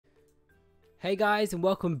Hey guys, and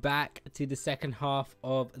welcome back to the second half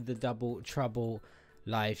of the Double Trouble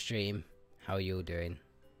live stream. How are you all doing?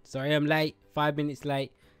 Sorry I'm late, 5 minutes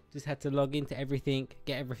late. Just had to log into everything,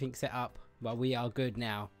 get everything set up, but we are good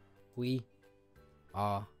now. We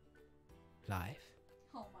are live.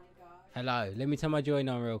 Oh my god. Hello, let me turn my join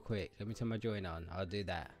on real quick. Let me turn my join on. I'll do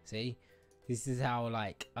that. See? This is how,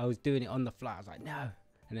 like, I was doing it on the fly. I was like, no.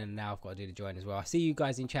 And then now I've got to do the join as well. I see you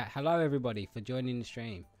guys in chat. Hello everybody for joining the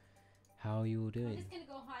stream. How are you all doing? I'm just gonna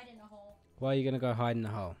go hide in a hole. Why are you gonna go hide in the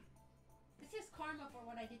hole? This is karma for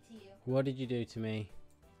what I did to you. What did you do to me?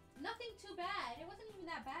 Nothing too bad. It wasn't even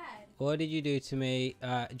that bad. What did you do to me?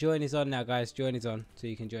 Join is on now, guys. Join is on, so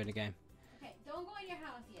you can join the game. Okay, don't go in your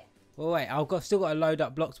house yet. Well, wait. Still got to load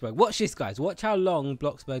up Bloxburg. Watch this, guys. Watch how long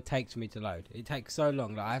Bloxburg takes me to load. It takes so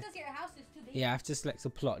long. Like, Because your house is too big. yeah, I have to select a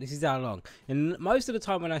plot. This is how long. And most of the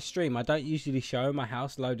time when I stream, I don't usually show my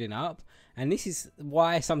house loading up. And this is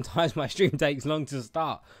why sometimes my stream takes long to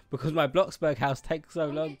start. Because my Bloxburg house takes so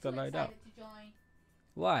long to load up. To join.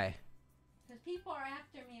 Why? Because people are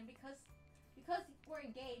after me, and because we're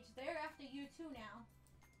engaged, they're after you too now.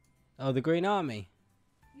 Oh, the Green Army.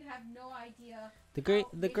 You have no idea.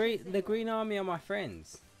 The Green Army are my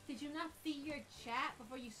friends. Did you not see your chat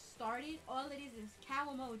before you started? All it is cow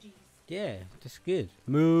emojis. Yeah, just good.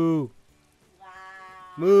 Moo. Wow.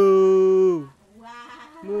 Moo. Wow.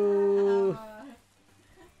 Moo.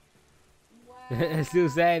 Wow. Still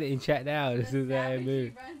saying it in chat now. The Still saying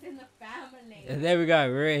moo. savagery runs in the family. There we go.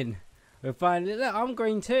 We're in. We're fine. Look, I'm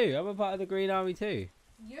green too. I'm a part of the Green Army too.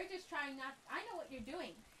 You're just trying not. I know what you're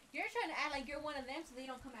doing. You're trying to act like you're one of them so they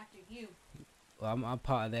don't come after you. Well, I'm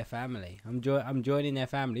part of their family. I'm joining their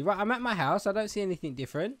family. Right, I'm at my house. I don't see anything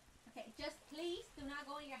different. Okay, just please do not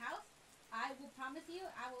go in your house. I will promise you.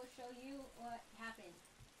 I will show you what happened.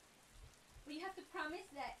 But you have to promise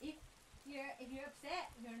that if you're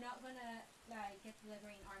upset, you're not gonna like get the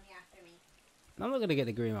Green Army after me. I'm not gonna get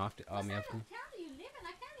the Green Army after me. What town do you live in?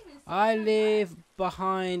 I can't even see. I your live house.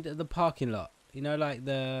 behind the parking lot. You know, like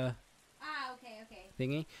the Okay.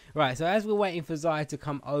 thingy. Right, so as we're waiting for Zai to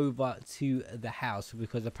come over to the house,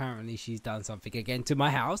 because apparently she's done something again to my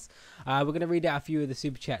house, we're going to read out a few of the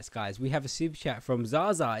super chats, guys. We have a super chat from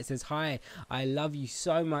Zaza. It says, hi, I love you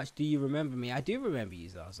so much. Do you remember me? I do remember you,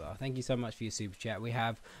 Zaza. Thank you so much for your super chat. We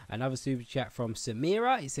have another super chat from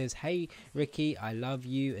Samira. It says, hey, Ricky, I love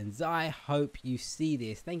you. And Zai, hope you see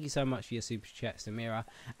this. Thank you so much for your super chat, Samira.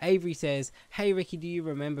 Avery says, hey, Ricky, do you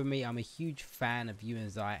remember me? I'm a huge fan of you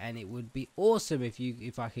and Zai, and it would be awesome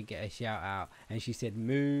if I could get a shout out. And she said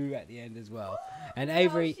moo at the end as well. And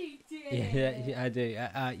Avery, she did. yeah, I do.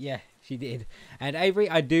 Yeah, she did. And Avery,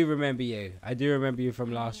 I do remember you. I do remember you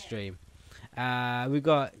from last stream. We've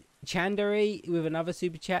got Chandari with another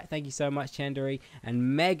super chat. Thank you so much, Chandari.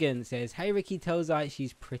 And Megan says, hey, Ricky, tell Zai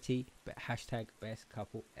she's pretty, but hashtag best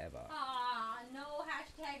couple ever. Aw, no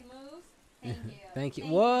hashtag moves. Thank you. Thank you.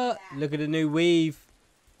 Thank What? for that. Look at the new weave.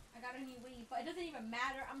 I got a new weave, but it doesn't even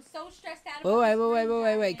matter. I'm so stressed out. Oh,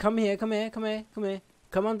 about wait. this Come here. Come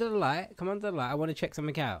under the light. I want to check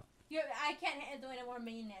something out. I can't handle any more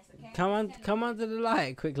meanness, okay? Come under the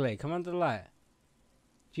light quickly. Come under the light.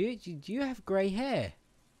 Do you have grey hair?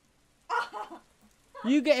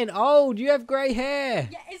 You getting old. You have grey hair.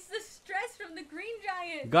 Yeah, it's the stress from the green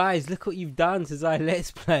giant. Guys, look what you've done to Zai Let's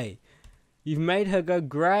Play. You've made her go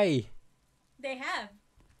grey. They have.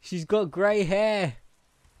 She's got grey hair.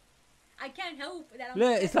 I can't help that. I'm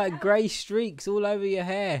Look, it's stressed like out. grey streaks all over your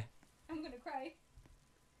hair. I'm gonna cry.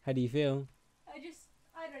 How do you feel? I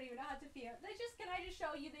don't even know how to feel. Can I just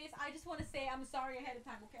show you this? I just want to say I'm sorry ahead of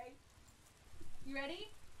time, okay? You ready?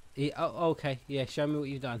 Yeah, oh, okay. Yeah, show me what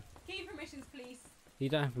you've done. Give me permissions, please. You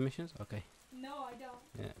don't have permissions? Okay. No, I don't.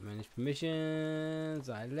 Yeah, manage permissions.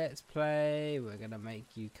 Let's play. We're gonna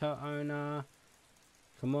make you co-owner.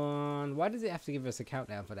 Come on. Why does it have to give us a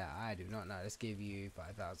countdown for that? I do not know. Let's give you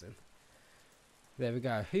 5,000. There we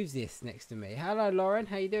go. Who's this next to me? Hello, Lauren.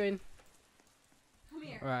 How you doing? Come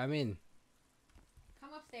here. Right, I'm in.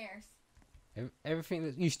 Come upstairs.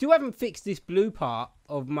 Everything. You still haven't fixed this blue part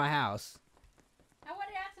of my house. I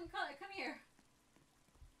wanted to add some color. Come here.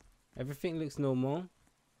 Everything looks normal.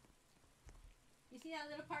 You see that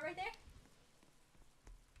little part right there?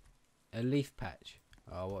 A leaf patch.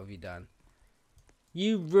 Oh, what have you done?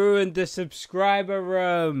 You ruined the subscriber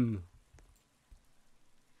room.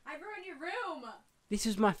 I ruined your room. This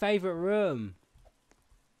was my favorite room.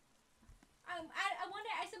 I want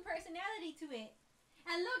to add some personality to it.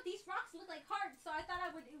 And look, these rocks look like hearts, so I thought I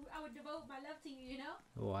would devote my love to you, you know?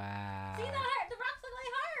 Wow. See the heart? The rocks look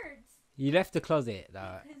like hearts. You left the closet,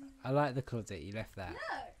 though. I like the closet. You left that.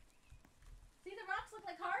 Look. See the rocks look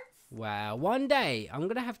like hearts? Wow. One day, I'm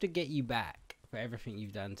going to have to get you back. for everything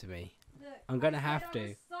you've done to me. Look, I'm gonna I have said to.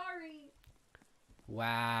 I'm sorry.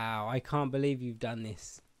 Wow, I can't believe you've done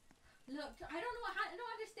this. Look, I don't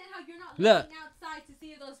understand how you're not Look. looking outside to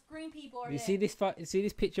see if those green people are You there. see this? You see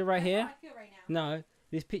this picture right That's here? how I feel right now. No,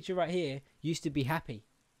 this picture right here used to be happy,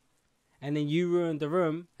 and then you ruined the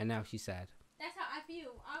room, and now she's sad. That's how I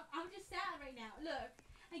feel. I'm just sad right now. Look,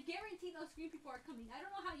 I guarantee those green people are coming. I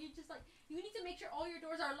don't know how you just like. You need to make sure all your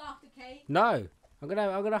doors are locked, okay? No, I'm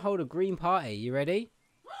gonna hold a green party. You ready?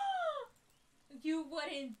 You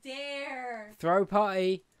wouldn't dare. Throw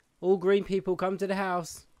party. All green people come to the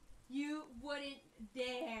house. You wouldn't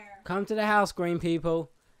dare. Come to the house, green people.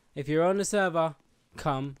 If you're on the server,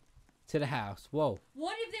 come to the house. Whoa,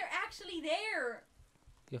 What if they're actually there?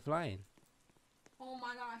 you're flying. Oh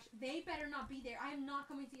my gosh, they better not be there. I am not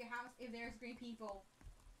coming to your house if there's green people.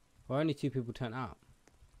 Well, only 2 people turn up.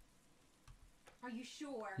 Are you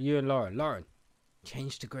sure? You and Lauren. Lauren,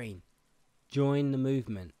 change to green. Join the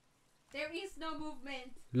movement. There is no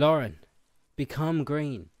movement. Lauren, become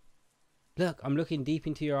green. Look, I'm looking deep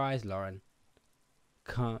into your eyes, Lauren.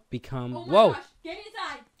 Can't become. Oh my Whoa! gosh, get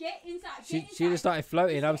inside. Get inside. She Get inside. just started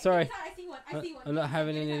floating. I'm sorry. Get inside. I see one. I see one. I'm not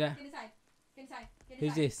having Get any of inside. that. Get inside. Get inside. Get Who's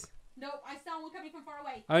inside. this? Nope, I saw one coming from far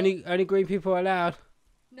away. Only green people allowed.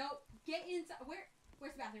 Nope, get inside.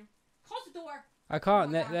 Where's the bathroom? Close the door. I can't.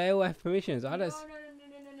 Oh my They all have permissions. I No, don't. no, no,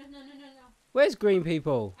 no, no, no, no, no, no, no. Where's green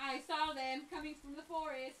people? I saw them coming from the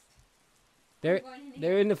forest. They're I'm going in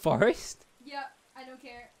they're here. in the forest. Yep, I don't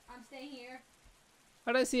care. I'm staying here.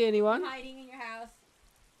 I don't see I'm anyone. hiding in your house.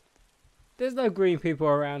 There's no green people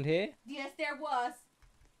around here. Yes, there was.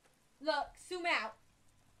 Look, zoom out.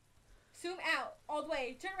 Zoom out all the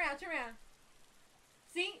way. Turn around, turn around.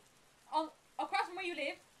 See? Across from where you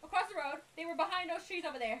live, across the road, they were behind those trees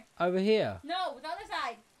over there. Over here. No, the other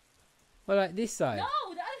side. Well, like this side.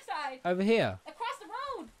 No, the other side. Over here. Across the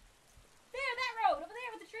road. There, that road. Over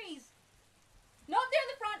there with the trees. No, they're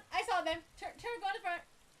in the front. I saw them. Turn, go in the front.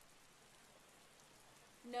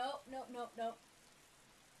 No, no, no, no.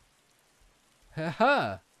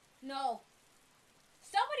 Haha. No.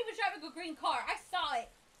 Somebody was driving a green car. I saw it.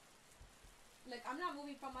 Look, I'm not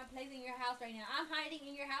moving from my place in your house right now. I'm hiding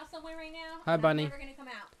in your house somewhere right now. Hi, and Bunny. I'm never gonna come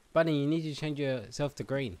out. Bunny, you need to change yourself to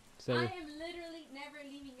green. So I am literally never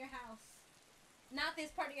leaving your house. Not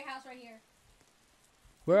this part of your house right here.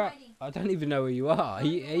 where? I'm hiding. I don't even know where you are. Are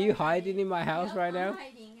you hiding in my house Yep, right now? I'm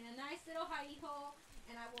hiding in a nice little hidey hole,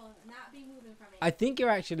 and I will not be moving from it. I think you're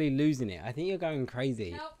actually losing it. I think you're going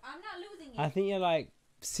crazy. Nope, I'm not losing it. I think you're like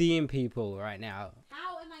seeing people right now.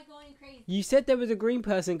 How am I going crazy? You said there was a green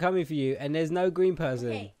person coming for you, and there's no green person.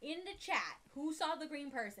 Okay, in the chat, who saw the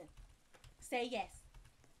green person? Say yes.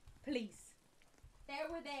 Please. They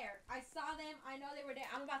were there. I saw them. I know they were there.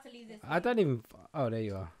 I'm about to leave this. I don't even. Oh, there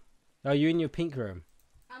you are. Oh, you're in your pink room.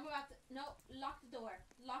 I'm about to. No, lock the door.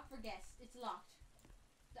 Lock for guests. It's locked.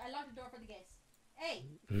 I locked the door for the guests. Hey,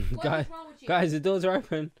 what guys, is wrong with you? guys, the doors are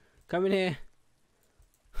open. Come in here.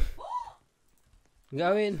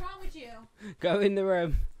 Go in. What's wrong with you? Go in the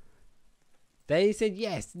room. They said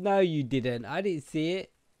yes. No, you didn't. I didn't see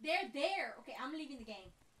it. They're there. Okay, I'm leaving the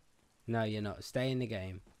game. No, you're not. Stay in the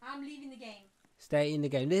game. I'm leaving the game. Stay in the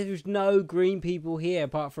game. There's no green people here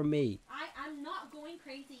apart from me. I'm not going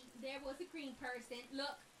crazy. There was a green person.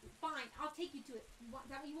 Look, fine. I'll take you to it. Is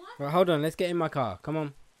that what you want? Right, hold on. Let's get in my car. Come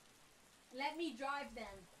on. Let me drive them.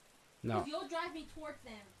 No, 'Cause you'll drive me towards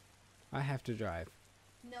them. I have to drive.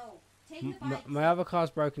 No. Take the bike. My other car's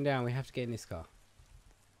broken down. We have to get in this car.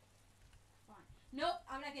 Fine. Nope,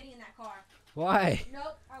 I'm not getting in that car. Why?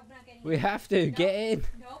 Nope, I'm not getting in We it. have to. Nope. Get in.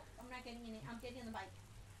 Nope, I'm not getting in it. I'm getting on the bike.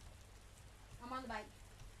 I'm on the bike.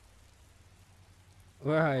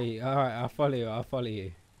 Where are you? Alright, I'll follow you. I'll follow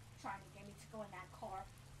you. Trying to get me to go in that car.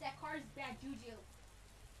 That car is bad juju.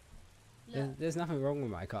 Look, There's nothing wrong with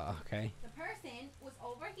my car, okay? the person was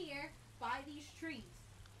over here by these trees.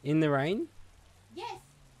 In the rain? Yes.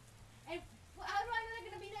 And how do I know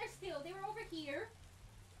they're gonna be there still? They were over here.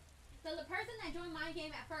 So the person that joined my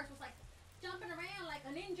game at first was like jumping around like a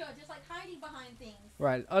ninja, just like hiding behind things.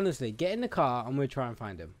 Right, honestly, get in the car and we'll try and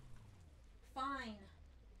find him. Fine.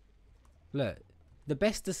 Look, the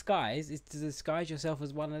best disguise is to disguise yourself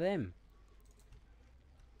as one of them.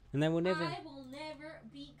 And they will never... I will never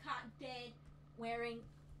be caught dead wearing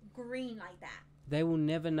green like that. They will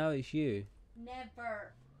never know it's you.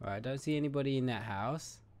 Never. Right, don't see anybody in that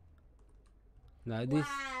house. No, this...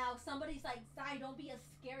 Wow, somebody's like, Sai, don't be a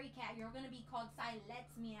scaredy cat. You're gonna be called Sai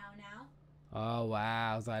Let's Meow now. Oh,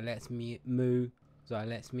 wow. Zai lets me moo. Zai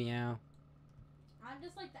lets meow. I'm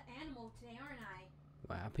just like the animal today, aren't I?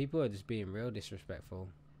 Wow, people are just being real disrespectful.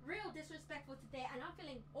 Real disrespectful today, and I'm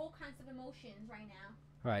feeling all kinds of emotions right now.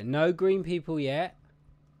 Right, no green people yet.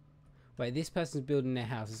 Wait, this person's building their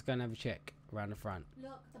house. Let's go and have a check around the front.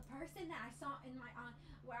 Look, the person that I saw in my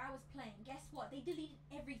where I was playing, guess what? They deleted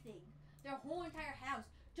everything. Their whole entire house.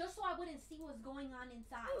 Just so I wouldn't see what's going on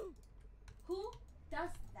inside. Who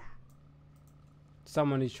does that?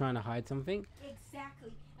 Someone who's trying to hide something?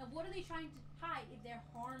 Exactly. And what are they trying to hide if they're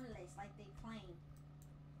harmless like they claim?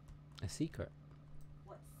 A secret.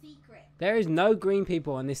 What secret? There is no green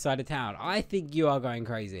people on this side of town. I think you are going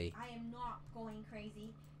crazy. I am not going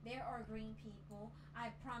crazy. There are green people. I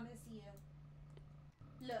promise you.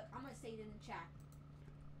 Look, I'm going to say it in the chat.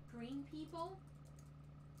 Green people?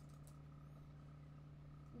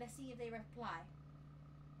 Let's see if they reply.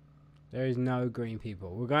 There is no green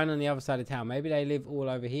people. We're going on the other side of town. Maybe they live all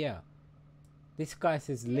over here. This guy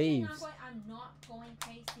says leaves. I'm not going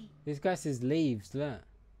crazy. This guy says leaves. Look.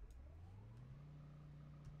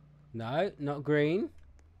 No, not green.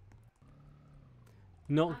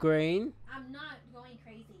 Not green. I'm not going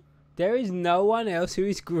crazy. There is no one else who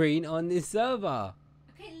is green on this server.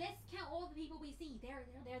 Okay, let's count all the people we see. They're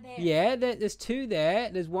there. Yeah, there's 2 there.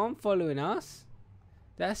 There's 1 following us.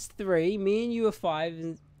 That's 3. Me and you are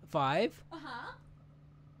 5. Uh-huh.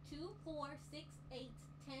 2, 4, 6, 8,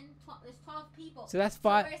 10, 12. There's 12 people. So that's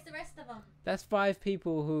 5. So where's the rest of them? That's 5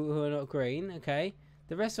 people who are not green. Okay.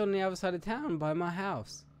 The rest are on the other side of town by my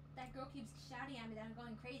house. That girl keeps shouting at me that I'm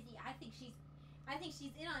going crazy. I think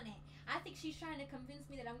she's in on it. I think she's trying to convince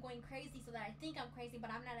me that I'm going crazy so that I think I'm crazy,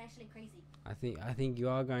 but I'm not actually crazy. I think you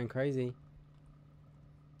are going crazy.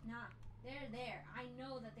 Nah, they're there. I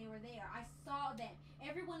know that they were there. I saw them.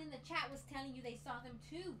 Everyone in the chat was telling you they saw them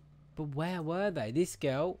too. But where were they? This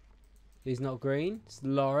girl is not green. It's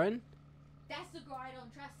Lauren. That's the girl I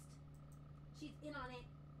don't trust. She's in on it.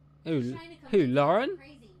 Who? Trying to convince Who? me Lauren? I'm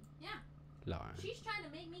crazy. Yeah. Lauren. She's trying to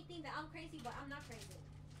make me think that I'm crazy, but I'm not crazy.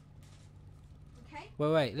 Okay?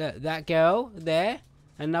 Wait. Look, that girl there.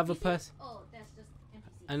 Another person. Oh, that's just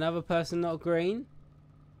NPC. Another person not green.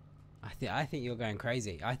 I think you're going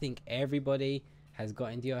crazy. I think everybody has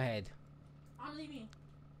got into your head. I'm leaving.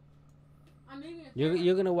 I'm leaving.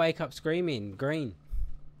 You're gonna wake up screaming green.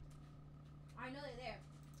 I know they're there.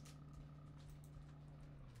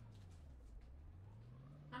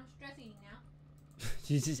 I'm stressing now.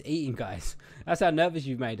 She's just eating, guys. That's how nervous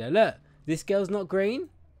you've made her. Look, this girl's not green.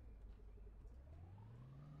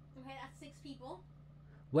 Okay, that's 6 people.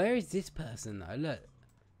 Where is this person though? Look.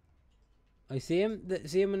 I see him.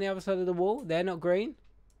 See him on the other side of the wall. They're not green.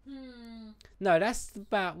 No, that's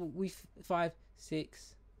about 5,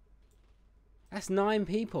 6. That's 9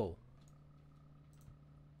 people.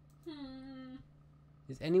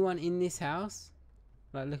 Is anyone in this house?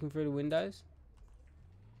 Like looking through the windows?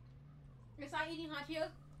 Is I eating hot Cheetos?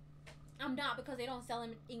 I'm not, because they don't sell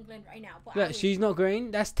them in England right now. But Look, she's not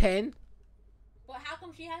green. That's 10. But how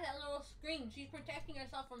come she has that little screen? She's protecting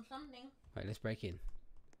herself from something. Wait, let's break in.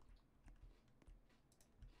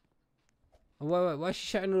 Oh, wait. Why is she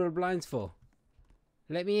shutting all the blinds for?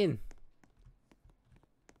 Let me in.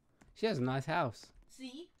 She has a nice house.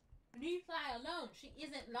 See? Leave her alone. She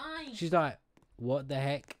isn't lying. She's like, what the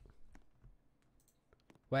heck?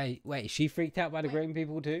 Wait. Is she freaked out by the green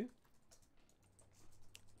people too?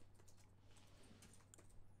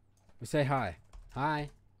 Say hi. Hi.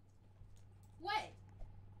 Wait.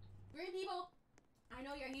 Green people, I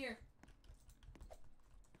know you're here.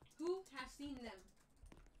 Who has seen them?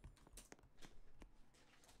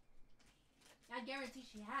 I guarantee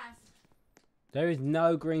she has. There is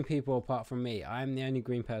no green people apart from me. I am the only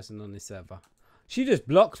green person on this server. She just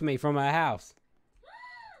blocked me from her house.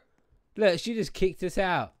 Look, she just kicked us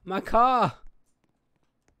out. My car.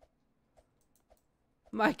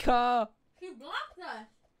 My car. She blocked us.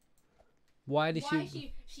 Why did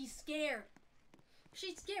She's scared.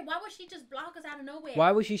 She's scared. Why would she just block us out of nowhere?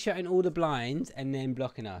 Why was she shutting all the blinds and then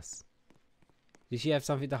blocking us? Did she have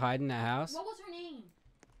something to hide in that house? What was her name?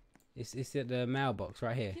 It's at the mailbox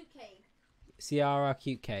right here. Cute Cake. Ciara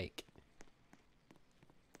Cute Cake.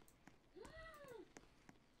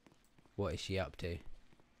 What is she up to?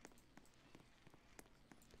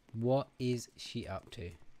 What is she up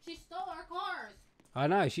to? She stole our cars. I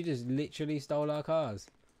know, she just literally stole our cars.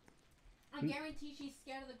 I guarantee she's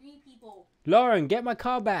scared of the green people. Lauren, get my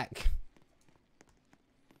car back.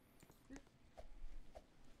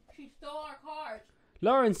 She stole our cars.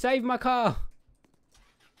 Lauren, save my car.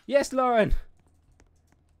 Yes, Lauren.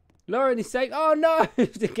 Lauren is safe. Oh no,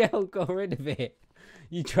 the girl got rid of it.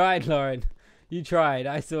 You tried, Lauren. You tried.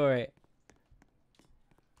 I saw it.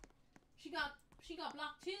 She got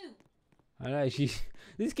blocked too. I know.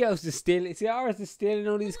 This girl's just stealing. Ciara's just stealing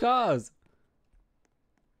all these cars.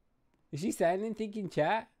 Is she saying anything in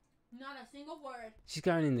chat? Not a single word. She's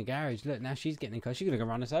going in the garage. Look, now she's getting in the car. She's going to go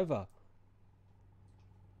run us over.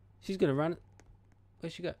 She's going to run.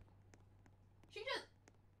 Where'd she go? She just...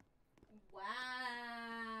 Wow.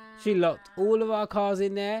 She locked all of our cars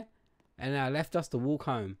in there and now left us to walk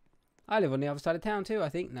home. I live on the other side of town too, I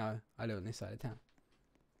think. No, I live on this side of town.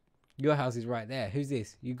 Your house is right there. Who's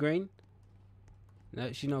this? You green?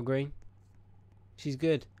 No, she's not green. She's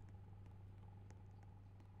good.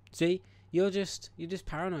 See? You're just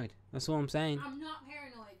paranoid. That's all I'm saying. I'm not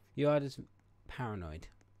paranoid. You are just paranoid.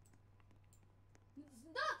 Look,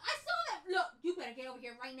 I saw that. Look, you better get over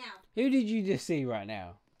here right now. Who did you just see right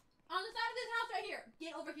now? On the side of this house right here.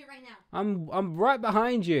 Get over here right now. I'm right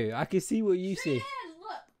behind you. I can see what you see. Ahead,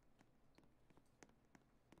 look.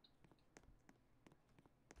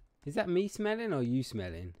 Is that me smelling or you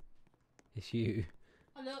smelling? It's you.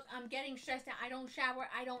 Oh, look, I'm getting stressed out. I don't shower.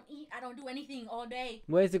 I don't eat. I don't do anything all day.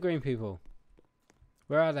 Where's the green people?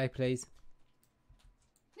 Where are they, please?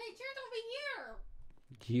 Nature's over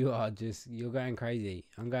here. You're going crazy.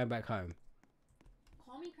 I'm going back home.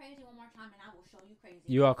 Call me crazy one more time and I will show you crazy.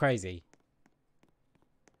 You are crazy.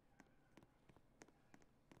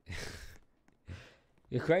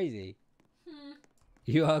 You're crazy.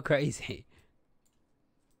 You are crazy.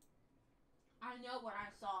 I know what I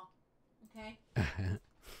saw. Okay?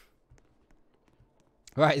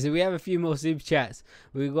 Right, so we have a few more super chats.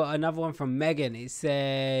 We've got another one from Megan. It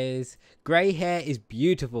says, "Grey hair is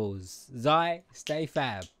beautiful. Zai, stay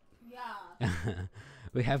fab." Yeah.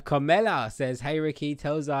 We have Carmela says, "Hey Ricky,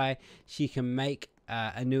 tell Zai she can make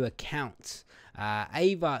a new account."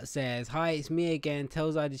 Ava says, "Hi, it's me again.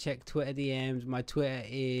 Tell Zai to check Twitter DMs. My Twitter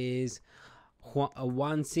is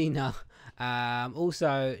one Cena."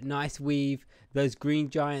 Also, nice weave. Those green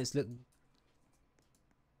giants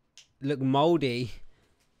look moldy.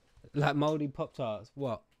 Like moldy Pop-Tarts.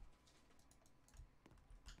 What?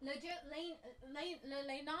 Legit,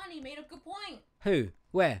 Leilani made a good point. Who?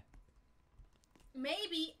 Where?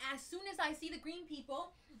 Maybe as soon as I see the green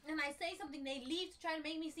people and I say something, they leave to try to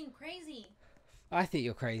make me seem crazy. I think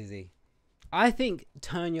you're crazy. I think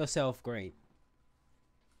turn yourself green.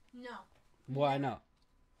 No. Why Never. not?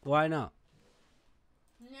 Why not?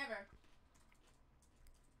 Never.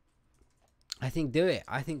 I think do it.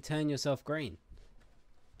 I think turn yourself green.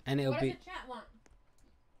 And it'll What be... does the chat want?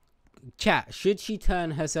 Chat, should she turn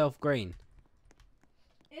herself green?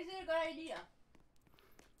 Is it a good idea?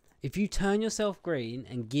 If you turn yourself green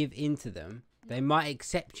and give in to them, they might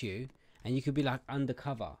accept you and you could be like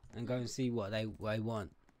undercover and go and see what they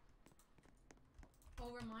want.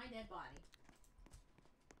 Over my dead body.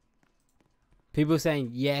 People saying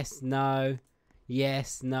yes, no,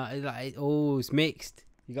 yes, no. Like, oh, it's mixed.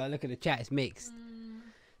 You gotta look at the chat, it's mixed.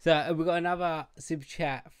 So we've got another super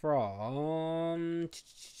chat from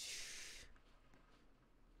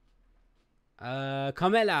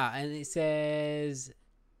Carmela, and it says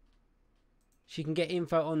she can get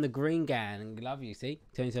info on the green gang. Love you, see?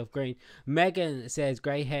 Turn yourself green. Megan says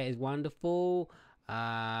grey hair is wonderful.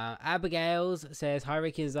 Abigail says, "Hi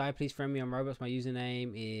Ricky and Zai, please friend me on Roblox. My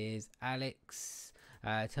username is Alex.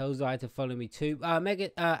 Tell Zai to follow me too." Megan,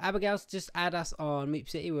 Abigail, just add us on Meep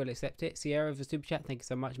City. We'll accept it. Sierra for super chat. Thank you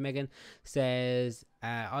so much. Megan says,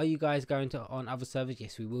 "Are you guys going to on other servers?"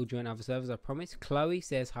 Yes, we will join other servers, I promise. Chloe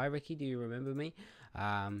says, "Hi Ricky, do you remember me?"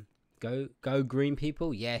 Go green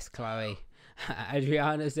people. Yes, Chloe.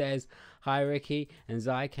 Adriana says, "Hi Ricky and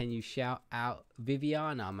Zai, can you shout out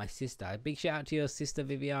Viviana, my sister?" A big shout out to your sister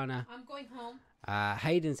Viviana. I'm going home.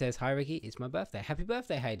 Hayden says, "Hi Ricky, it's my birthday." Happy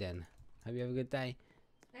birthday, Hayden. Hope you have a good day.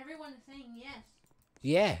 Everyone is saying yes.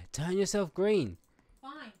 Yeah, turn yourself green.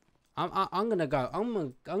 Fine. I'm gonna go.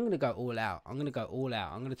 I'm gonna go all out. I'm gonna go all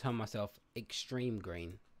out. I'm gonna turn myself extreme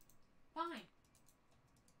green. Fine.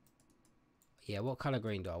 Yeah, what color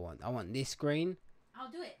green do I want? I want this green.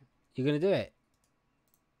 I'll do it. You're gonna do it.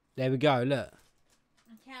 There we go. Look.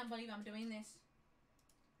 I can't believe I'm doing this.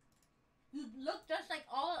 You look just like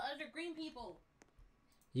all the other green people.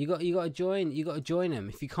 You got to join. You got to join them.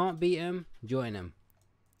 If you can't beat them, join them.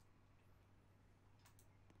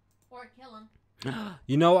 Or kill them.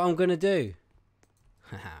 You know what I'm gonna do?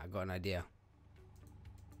 Haha, I got an idea.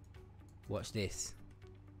 Watch this.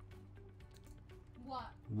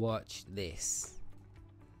 What? Watch this.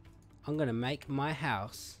 I'm gonna make my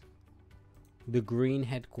house the green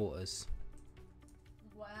headquarters.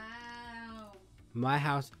 Wow. My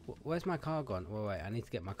house. Where's my car gone? Wait, I need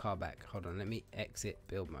to get my car back. Hold on, let me exit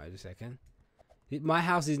build mode a second. My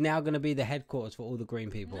house is now gonna be the headquarters for all the green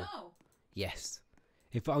people. No. Yes.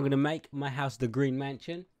 If I'm gonna make my house the green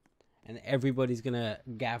mansion, and everybody's gonna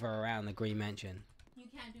gather around the green mansion. You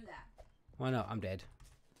can't do that. Why not? I'm dead.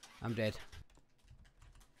 I'm dead.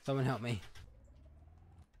 Someone help me.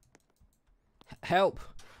 Help!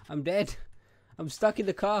 I'm dead. I'm stuck in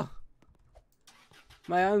the car.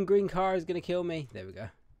 My own green car is gonna kill me. There we go.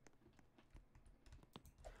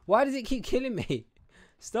 Why does it keep killing me?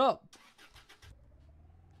 Stop.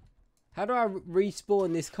 How do I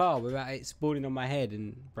respawn this car without it spawning on my head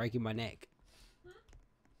and breaking my neck?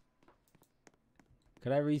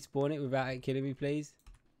 Could I respawn it without it killing me, please?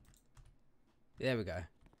 There we go.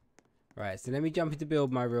 Right, so let me jump into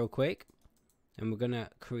build mode real quick. And we're going to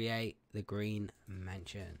create the green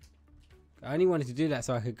mansion. I only wanted to do that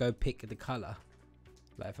so I could go pick the colour.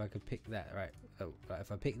 Like if I could pick that, right. Oh, like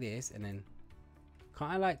if I pick this and then...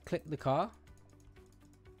 Can't I like click the car?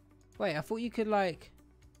 Wait, I thought you could like...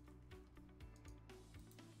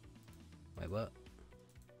 Wait, what?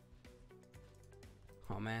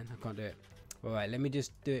 Oh man, I can't do it. Alright, let me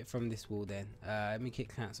just do it from this wall then. Let me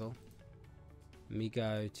click cancel. Let me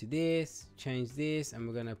go to this, change this, and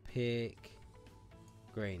we're gonna pick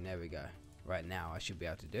green. There we go. Right now I should be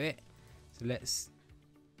able to do it. So let's...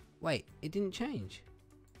 Wait, it didn't change.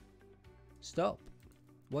 Stop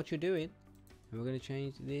what you're doing. And we're gonna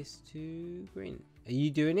change this to green. Are you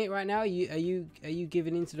doing it right now? Are you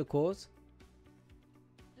giving in to the cause?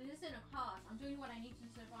 This isn't a cause. I'm doing what I need to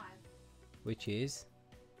survive. Which is?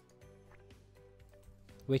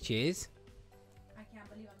 I can't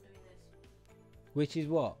believe I'm doing this. Which is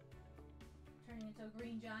what? Turning into a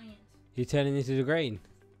green giant. You're turning into the green.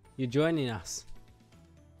 You're joining us.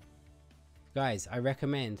 Guys, I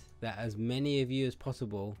recommend that as many of you as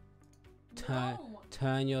possible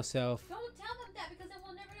turn yourself. Don't tell them that because then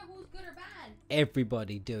we'll never know who's good or bad.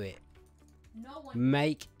 Everybody do it. No one.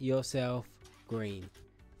 Make yourself green.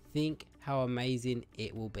 Think how amazing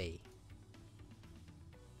it will be.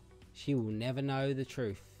 She will never know the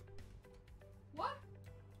truth. What?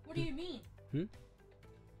 What do you mean?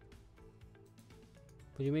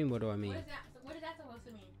 What do you mean, what do I mean? What is that supposed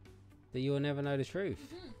to mean? That you'll never know the truth.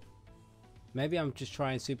 Maybe I'm just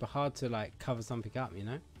trying super hard to like cover something up, you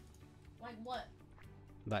know? Like what?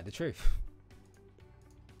 Like the truth.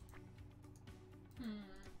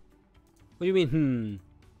 What do you mean,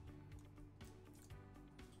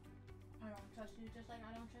 I don't trust you just like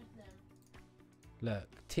I don't trust them. Look,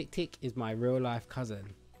 Tick Tick is my real life cousin.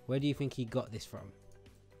 Where do you think he got this from?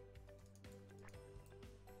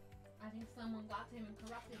 I think someone got to him and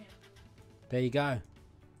corrupted him. There you go.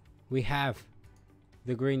 We have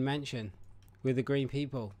the green mansion with the green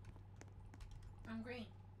people. I'm green.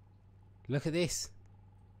 Look at this.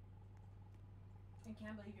 I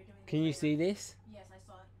can't believe you're doing this. Can you see this? Yes, I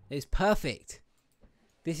saw it. It's perfect.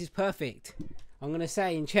 This is perfect. I'm going to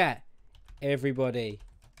say in chat, everybody,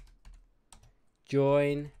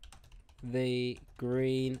 join the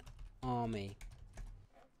green army.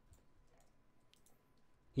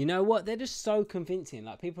 You know what? They're just so convincing.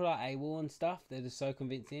 Like people like AWOL and stuff, they're just so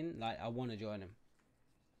convincing. Like I want to join them.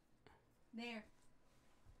 There.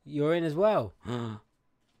 You're in as well.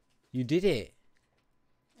 You did it.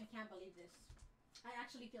 I can't believe this. I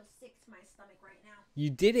actually feel sick to my stomach right now. You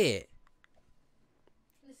did it.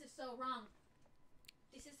 This is so wrong.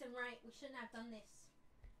 This isn't right. We shouldn't have done this.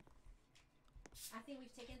 I think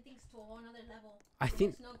we've taken things to a whole other level. I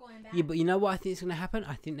think. There's no going back. Yeah, but you know what I think is going to happen?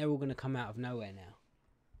 I think they're all going to come out of nowhere now.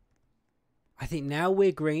 I think now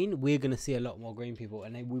we're green, we're going to see a lot more green people,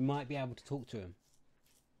 and then we might be able to talk to them.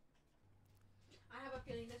 I have a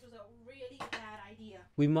feeling this was a really bad idea.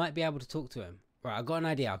 We might be able to talk to them. Right, I got an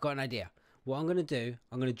idea. What I'm going to do,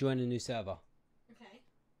 I'm going to join a new server. Okay.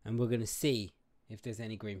 And we're going to see if there's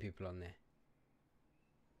any green people on there.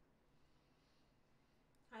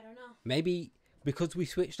 I don't know. Maybe because we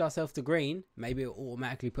switched ourselves to green, maybe it'll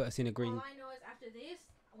automatically put us in a green. All I know is after this,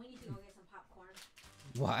 we need to go get some popcorn.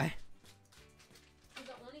 Why?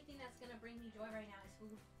 The only thing that's going to bring me joy right now is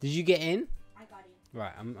food. Did you get in? I got in.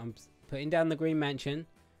 Right, I'm putting down the green mansion.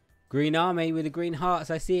 Green army with the green hearts.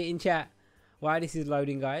 I see it in chat. While this is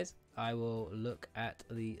loading, guys, I will look at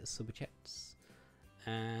the super chats.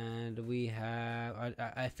 And we have...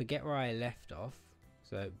 I forget where I left off.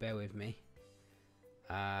 So bear with me.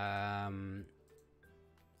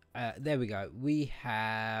 There we go. We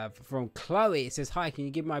have from Chloe. It says, hi, can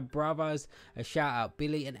you give my brothers a shout out?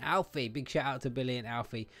 Billy and Alfie. Big shout out to Billy and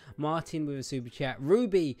Alfie. Martin with a super chat.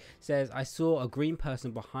 Ruby says, I saw a green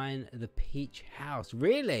person behind the peach house.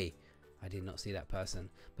 Really? I did not see that person.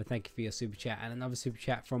 But thank you for your super chat. And another super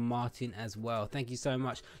chat from Martin as well. Thank you so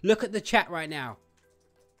much. Look at the chat right now.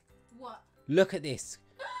 What? Look at this.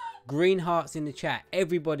 Green hearts in the chat.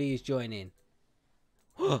 Everybody is joining.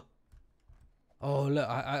 Oh, look,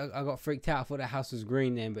 I got freaked out. I thought that house was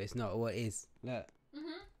green then, but it's not. What it is. Look.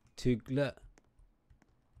 Look. Look.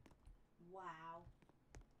 Wow.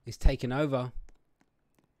 It's taken over.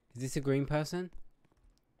 Is this a green person?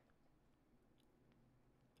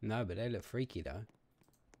 No, but they look freaky though.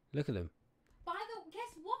 Look at them. By the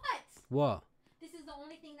guess what? What? This is the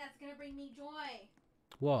only thing that's gonna bring me joy.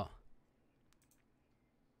 What?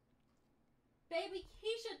 Baby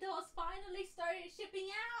Keisha dolls finally started shipping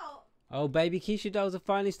out. Oh, baby Keisha dolls have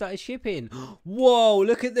finally started shipping. Whoa,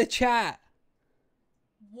 look at the chat.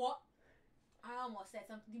 What? I almost said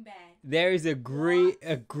something bad. There is a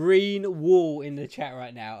green wall in the chat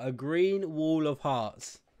right now. A green wall of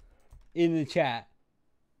hearts in the chat.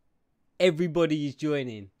 Everybody is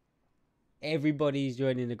joining. Everybody is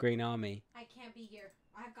joining the green army. I can't be here.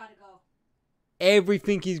 I've got to go.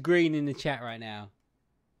 Everything is green in the chat right now.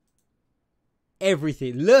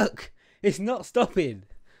 Everything. Look, it's not stopping.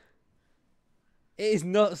 It is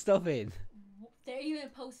not stopping. They're even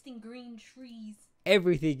posting green trees.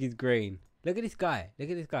 Everything is green. Look at this guy. Look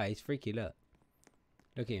at this guy. He's freaky. Look.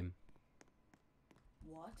 Look at him.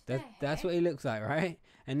 What? That's what he looks like, right?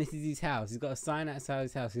 And this is his house. He's got a sign outside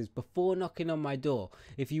his house. It's before knocking on my door.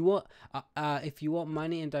 If you want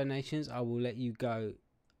money and donations, I will let you go.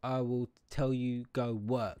 I will tell you go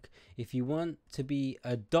work. If you want to be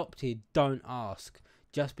adopted, don't ask.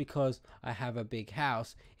 Just because I have a big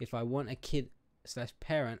house, if I want a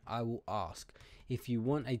kid/parent, I will ask. If you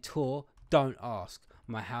want a tour, don't ask.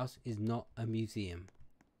 My house is not a museum.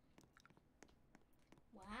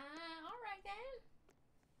 Wow, alright then.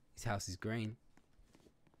 His house is green.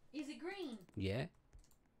 Is it green? Yeah.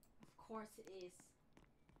 Of course it is.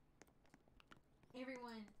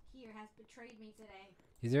 Everyone here has betrayed me today.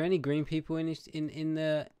 Is there any green people in the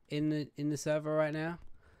server right now?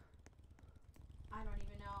 I don't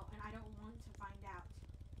even know, and I don't want to find out.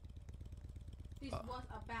 This was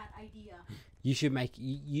a bad idea. You should make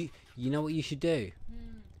you know what you should do?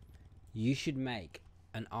 Hmm. You should make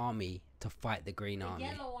an army to fight the green army. The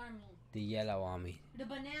yellow army. The yellow army. The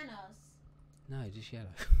bananas. No, just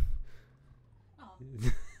yellow. Oh.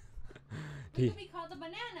 We could be called the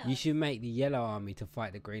bananas. You should make the yellow army to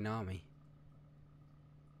fight the green army.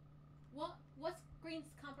 What's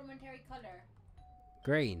green's complementary color?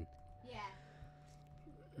 Green. Yeah.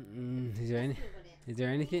 Is there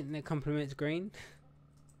anything that complements green?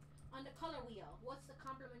 On the color wheel, what's the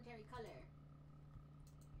complementary color?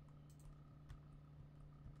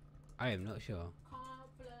 I am not sure.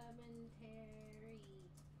 Complementary.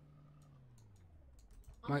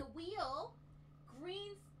 On the wheel,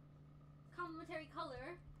 green's complementary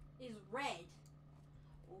color is red.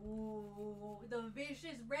 Ooh, the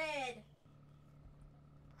vicious red.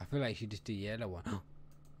 I feel like you should just do yellow one.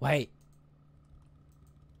 Wait.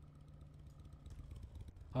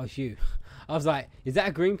 Oh shoot. I was like, is that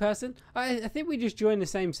a green person? I think we just joined the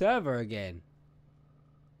same server again.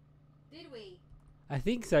 Did we? I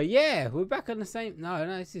think so, yeah. We're back on the same... No,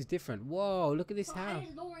 this is different. Whoa, look at this so house. How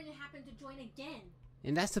did Lauren happen to join again?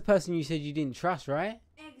 And that's the person you said you didn't trust, right?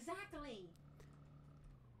 Exactly.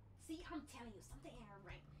 See, I'm telling you, something ain't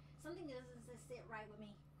right. Something doesn't sit right with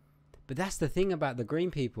me. But that's the thing about the green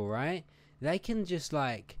people, right? They can just,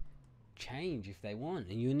 like, change if they want.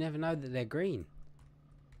 And you never know that they're green.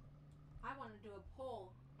 I want to do a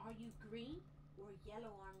poll. Are you green or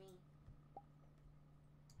yellow army?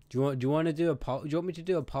 Do you want to do a poll? Do you want me to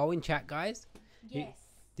do a poll in chat, guys? Yes.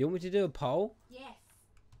 Do you want me to do a poll? Yes.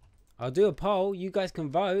 I'll do a poll. You guys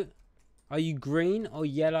can vote. Are you green or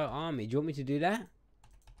yellow army? Do you want me to do that?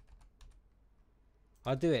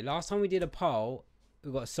 I'll do it. Last time we did a poll,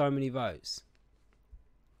 we got so many votes.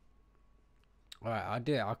 Alright, I'll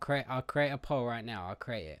do it. I'll create a poll right now. I'll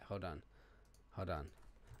create it. Hold on.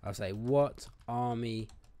 I'll say, what army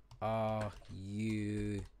are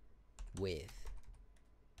you with?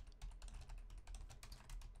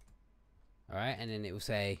 Alright, and then it will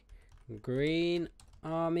say green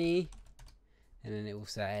army, and then it will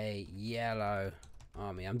say yellow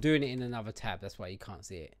army. I'm doing it in another tab, that's why you can't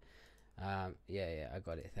see it. Yeah, I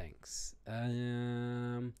got it, thanks.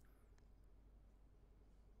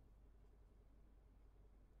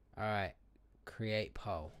 Alright, create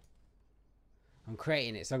poll. I'm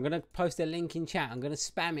creating it, so I'm going to post a link in chat. I'm going to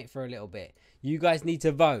spam it for a little bit. You guys need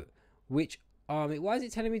to vote. Which army? Why is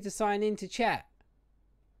it telling me to sign in to chat?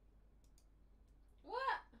 What?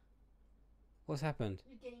 What's happened?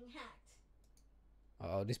 You're getting hacked.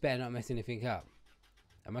 Oh, this better not mess anything up.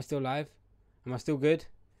 Am I still live? Am I still good?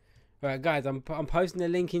 Alright, guys, I'm posting the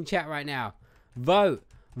link in chat right now. Vote.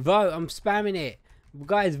 I'm spamming it.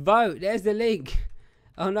 Guys, vote. There's the link.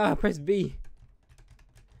 Oh no, I pressed B.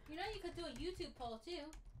 You know you could do a YouTube poll too.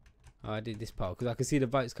 Oh, I did this poll because I can see the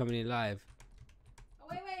votes coming in live. Oh,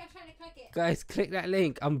 wait, I'm trying to click it. Guys, click that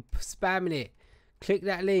link. I'm spamming it. Click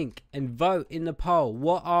that link and vote in the poll.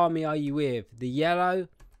 What army are you with? The yellow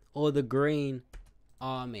or the green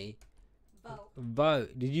army? Vote.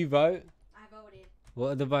 Vote. Did you vote? I voted. What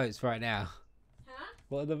are the votes right now? Huh?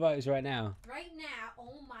 What are the votes right now? Right now,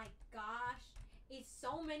 oh my gosh, it's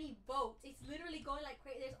so many votes. It's literally going like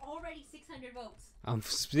crazy. There's already 600 votes. I'm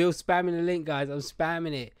still spamming the link, guys. I'm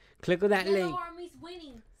spamming it. Click on that Yellow link. Army's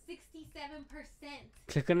winning 67%.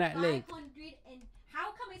 Click on that link. 500 and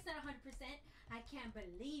how come it's not 100%? I can't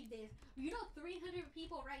believe this. You know, 300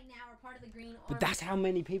 people right now are part of the Green Army. But that's how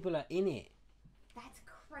many people are in it. That's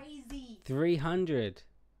crazy. 300.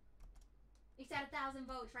 It's at 1,000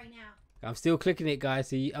 votes right now. I'm still clicking it, guys.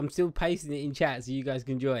 So I'm still pasting it in chat so you guys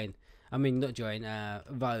can join. I mean, not join.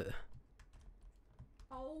 Vote.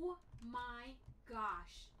 Oh my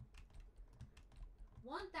gosh.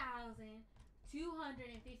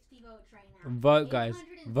 1,250 votes right now. Vote, guys.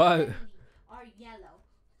 Vote. Are yellow.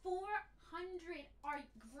 400 are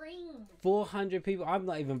green. 400 people. I've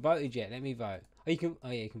not even voted yet. Let me vote. Oh, you can. Oh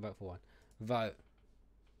yeah, you can vote for one. Vote.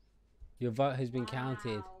 Your vote has been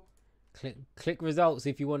counted. Click results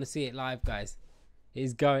if you want to see it live, guys. It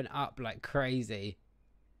is going up like crazy.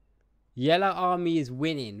 Yellow Army is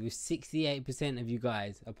winning with 68% of you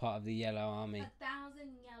guys are part of the Yellow Army.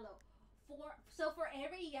 1,000 yellow. So for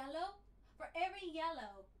every yellow, for every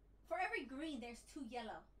green, there's 2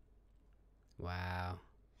 yellow. Wow.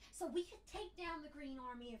 So we could take down the Green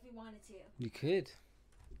Army if we wanted to. You could.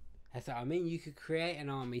 That's what I mean. You could create an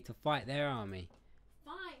army to fight their army.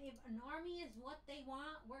 Fine. If an army is what they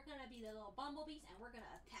want, we're going to be the little bumblebees and we're going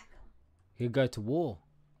to attack them. You could go to war.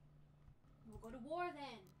 We'll go to war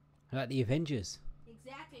then. Like the Avengers.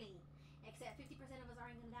 Exactly. Except 50% of us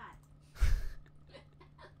aren't going to die.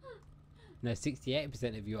 No,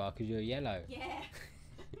 68% of you are because you're yellow. Yeah.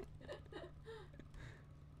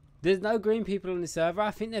 There's no green people on the server.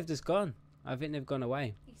 I think they've just gone. I think they've gone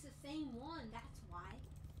away. It's the same one. That's why.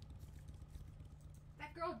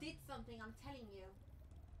 That girl did something. I'm telling you.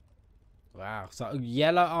 Wow. So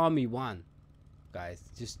Yellow Army won, guys.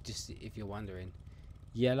 Just if you're wondering,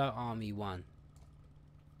 Yellow Army won.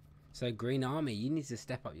 So Green Army, you need to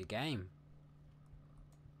step up your game.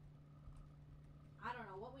 I don't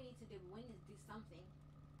know what we need to do. We need to do something.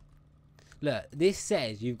 Look, this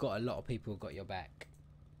says you've got a lot of people who've got your back.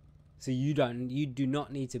 So you do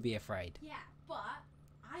not need to be afraid. Yeah, but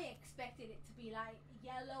I expected it to be like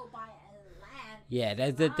yellow by a land. Yeah,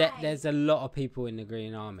 there's a lot of people in the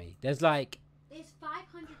Green Army. There's 500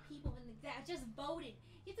 people that just voted.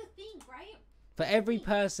 You have to think, right? For every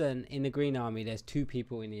person in the Green Army, there's 2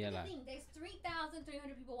 people in the Yellow. There's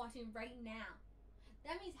 3,300 people watching right now.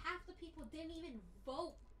 That means half the people didn't even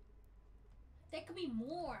vote. There could be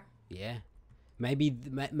more. Yeah. Maybe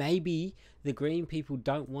the green people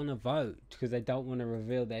don't want to vote because they don't want to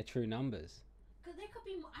reveal their true numbers. Because there could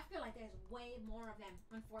be more. I feel like there's way more of them,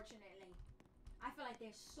 unfortunately. I feel like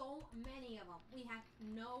there's so many of them. We have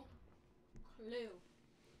no clue.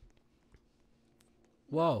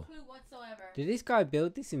 Whoa. No clue whatsoever. Did this guy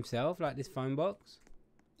build this himself, like this phone box?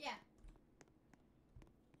 Yeah.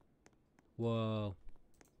 Whoa.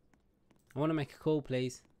 I want to make a call,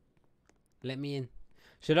 please. Let me in.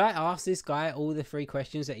 Should I ask this guy all the 3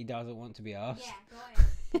 questions that he doesn't want to be asked? Yeah, go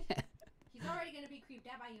ahead. He's already going to be creeped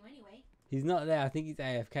out by you anyway. He's not there. I think he's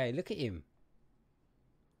AFK. Look at him.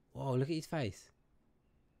 Whoa, look at his face.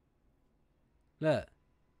 Look.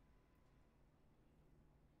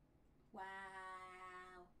 Wow.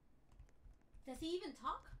 Does he even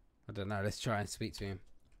talk? I don't know. Let's try and speak to him.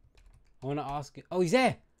 I want to ask him. Oh, he's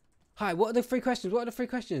there. Hi, what are the 3 questions? What are the 3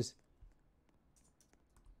 questions?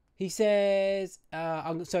 He says,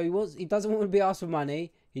 so he doesn't want to be asked for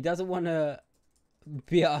money. He doesn't want to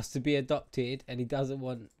be asked to be adopted, and he doesn't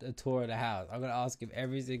want a tour of the house. I'm going to ask him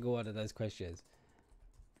every single one of those questions.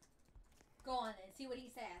 Go on then, see what he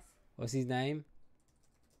says. What's his name?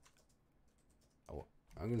 Oh,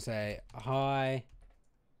 I'm going to say, hi.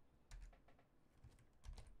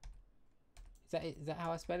 Is that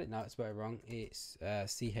how I spell it? No, I spelled it wrong. It's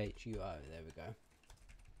C-H-U-O. There we go.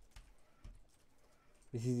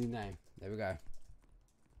 This is his name. There we go.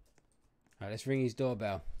 Alright, let's ring his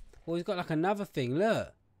doorbell. Oh, he's got like another thing.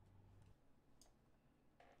 Look.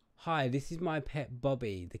 Hi, this is my pet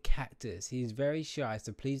Bobby, the cactus. He is very shy,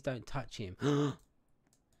 so please don't touch him. Oh,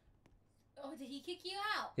 did he kick you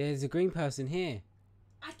out? There's a green person here.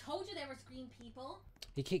 I told you there was green people.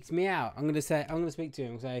 He kicked me out. I'm gonna speak to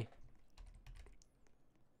him and say,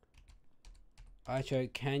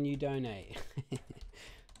 Icho, can you donate?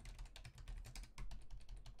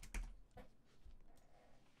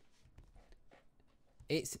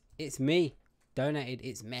 It's me. Donated,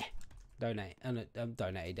 it's meh. Donate. I'm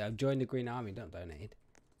donated. I've joined the Green Army. Don't donate.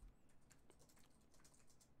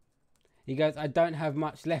 He goes, I don't have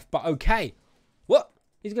much left, but okay. What?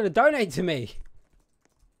 He's going to donate to me.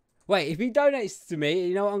 Wait, if he donates to me,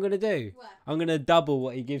 you know what I'm going to do? What? I'm going to double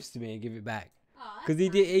what he gives to me and give it back. Because he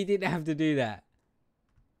didn't have to do that.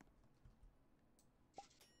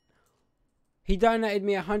 He donated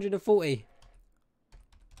me $140.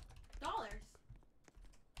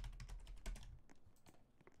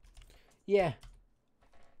 Yeah.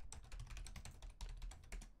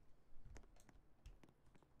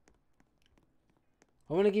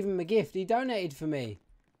 I want to give him a gift. He donated for me.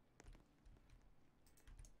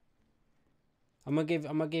 I'm gonna give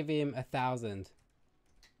him 1,000.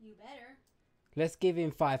 You better. Let's give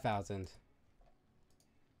him 5,000.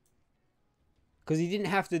 Because he didn't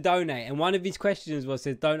have to donate, and one of his questions was,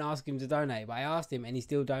 said, don't ask him to donate. But I asked him, and he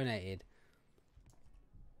still donated.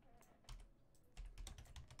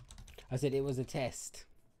 I said it was a test.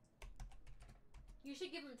 You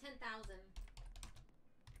should give him 10,000.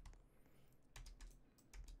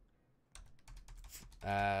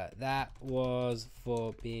 That was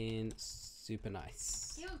for being super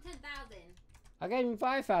nice. Give him 10,000. I gave him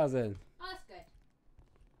 5,000. Oh, that's good.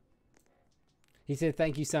 He said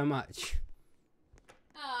thank you so much.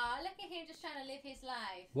 Aw, look at him just trying to live his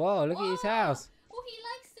life. Whoa, look at his house. Oh, he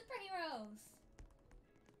likes superheroes.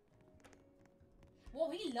 Whoa,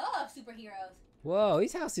 he loves superheroes. Whoa,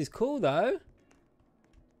 his house is cool though.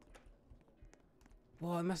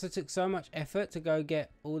 Whoa, it must have took so much effort to go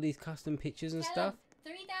get all these custom pictures and stuff.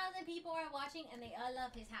 3,000 people are watching and they all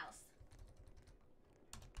love his house.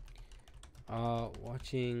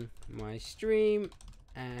 Watching my stream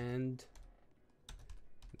and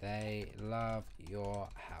they love your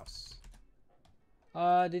house.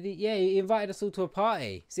 Did he? Yeah, he invited us all to a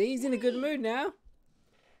party. See, he's in a good mood now.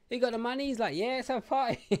 He got the money. He's like, yeah, let's have a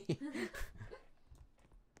party.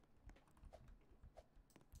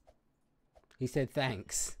 He said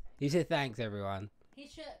thanks. He said thanks, everyone. He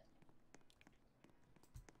should.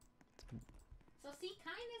 So see,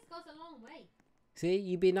 kindness goes a long way. See,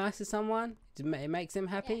 you be nice to someone, it makes them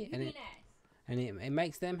happy, Yeah, and it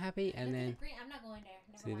makes them happy, and then the I'm not going there.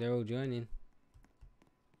 Never see, mind. they're all joining.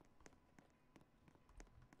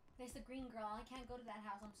 There's the green girl. I can't go to that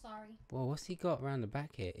house. I'm sorry. Whoa, what's he got around the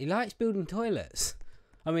back here? He likes building toilets.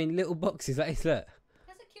 I mean, little boxes like this. Look.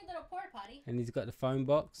 That's a cute little porta potty. And he's got the phone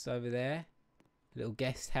box over there. Little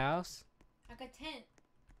guest house. Like a tent.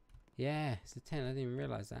 Yeah, it's a tent. I didn't even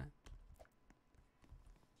realise that.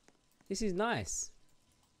 This is nice.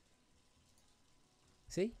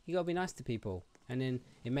 See? You gotta be nice to people. And then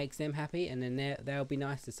it makes them happy, and then they'll be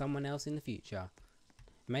nice to someone else in the future.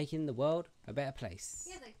 Making the world a better place.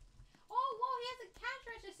 He has a, oh, whoa, he has a cash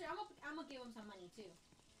register. I'm gonna give him some money too.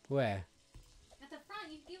 Where? At the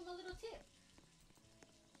front, you can give him a little tip.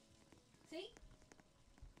 See?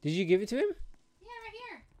 Did you give it to him? Yeah, right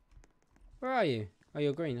here. Where are you? Oh,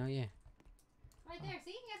 you're green. Oh, yeah. Right there.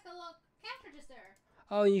 See? He has a little cash register.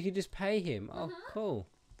 Oh, you could just pay him. Oh, cool.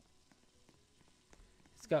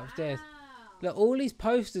 Let's go upstairs. Look, all these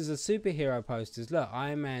posters are superhero posters. Look,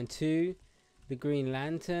 Iron Man 2, the Green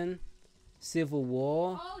Lantern, Civil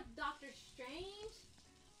War. Oh, Doctor Strange.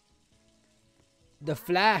 The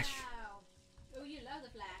Flash. Wow. Oh, you love the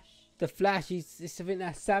Flash. The Flash, it's something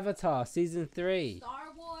that's Avatar, Season 3.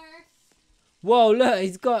 Star Wars. Whoa, look,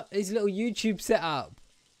 he's got his little YouTube set up.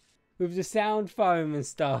 With the sound foam and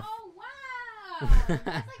stuff. Oh, wow. That's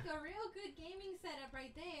like a real good gaming setup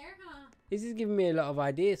right there, huh? This is giving me a lot of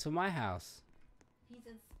ideas for my house. He's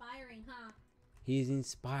inspiring, huh? He's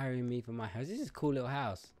inspiring me for my house. This is a cool little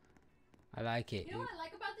house. I like it. You know what I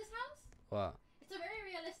like about this house? What? It's a very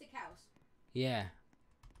realistic house. Yeah,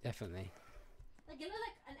 definitely. Like, it looks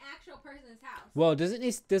like an actual person's house. Well, doesn't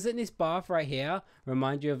this bath right here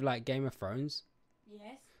remind you of like Game of Thrones?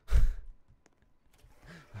 Yes.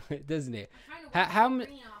 Doesn't it? How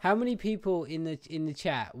How many people in the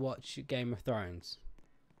chat watch Game of Thrones?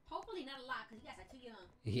 Hopefully not a lot, because you guys are too young.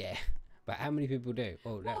 Yeah, but how many people do? Oh,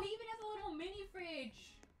 Oh, he even has a little mini fridge.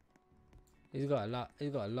 he's got a lot.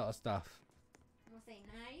 He's got a lot of stuff. I'm gonna say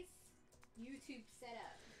nice YouTube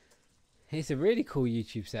setup. It's a really cool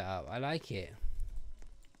YouTube setup. I like it.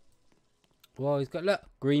 Well, he's got look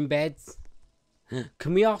green beds.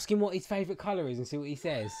 Can we ask him what his favourite colour is and see what he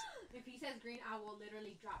says? If he says green, I will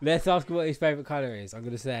literally drop. Let's ask him what his favourite colour is. I'm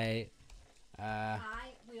gonna say. I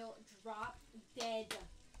will drop dead.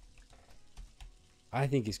 I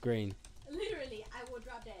think it's green. Literally, I will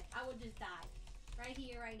drop dead. I will just die. Right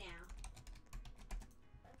here, right now.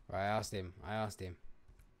 Right, I asked him.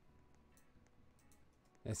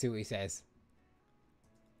 Let's see what he says.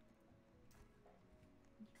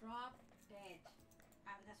 Drop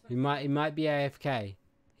what He might be AFK.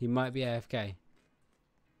 He might be AFK.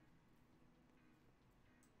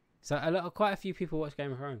 So quite a few people watch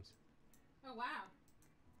Game of Thrones. Oh wow.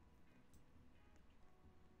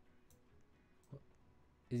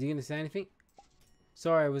 Is he gonna say anything?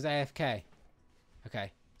 Sorry, I was AFK.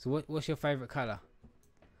 Okay. So what's your favorite color?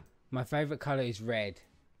 My favorite color is red.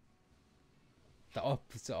 The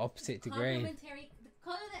opposite to green. Complementary. The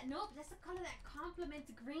color that that's the color that complements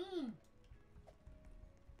green.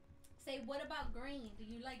 Say, what about green? Do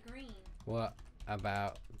you like green? What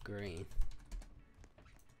about green?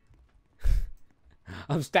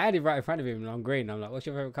 I'm standing right in front of him and I'm green. I'm like, what's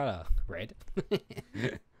your favorite color? Red.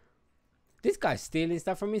 This guy's stealing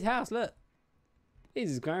stuff from his house. Look. He's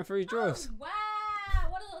just going through his drawers. Oh, wow.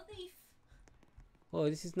 What a little thief. Oh,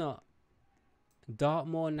 this is not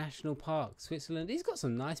Dartmoor National Park, Switzerland. He's got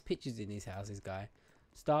some nice pictures in his house, this guy.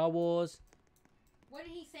 Star Wars. What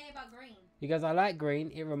did he say about green? He goes, I like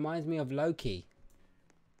green. It reminds me of Loki.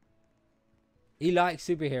 He likes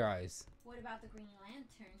superheroes. What about the Green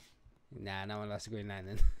Lantern? Nah, no one likes the Green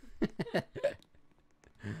Lantern.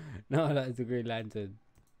 No one likes the Green Lantern.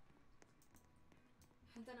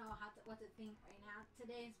 I don't know what to think right now.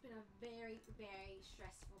 Today has been a very, very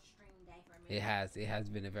stressful stream day for me. It has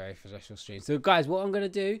been a very stressful stream. So guys, what I'm gonna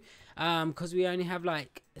do, because we only have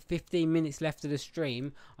like 15 minutes left of the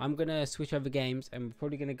stream, I'm gonna switch over games and we're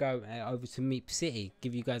probably gonna go over to Meep City,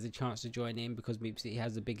 give you guys a chance to join in because Meep City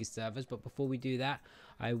has the biggest servers. But before we do that,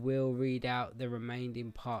 I will read out the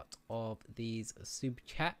remaining part of these super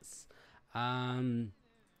chats.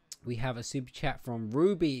 We have a super chat from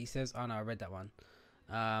Ruby. He says, oh no, I read that one.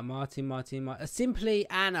 Martin, simply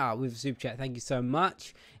Anna with a super chat. Thank you so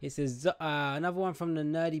much. It says another one from the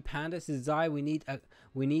Nerdy Panda. It says, Zai, we need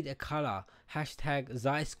a color. Hashtag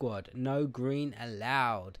Zai Squad. No green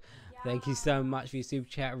allowed. Yeah. Thank you so much for your super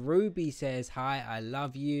chat. Ruby says, hi, I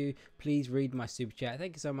love you. Please read my super chat.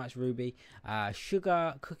 Thank you so much, Ruby.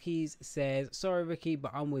 Sugar Cookies says, sorry, Ricky,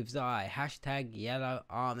 but I'm with Zai. Hashtag Yellow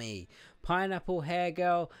Army. Pineapple Hair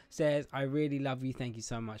Girl says, I really love you. Thank you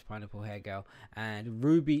so much, Pineapple Hair Girl. And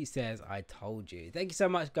Ruby says, I told you. Thank you so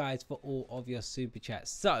much, guys, for all of your super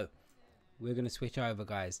chats. So we're going to switch over,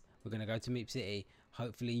 guys. We're going to go to Meep City.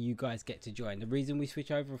 Hopefully you guys get to join. The reason we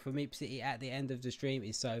switch over for Meep City at the end of the stream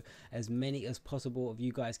is so as many as possible of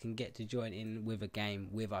you guys can get to join in with a game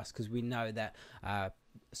with us, because we know that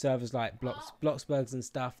servers like Bloxburgs and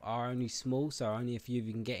stuff are only small, so only a few of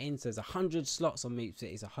you can get in. So there's 100 slots on Meep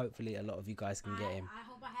City, so hopefully a lot of you guys can get in. I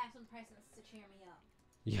hope I have some presents to cheer me up.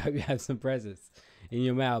 You hope you have some presents in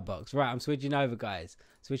your mailbox. Right, I'm switching over, guys.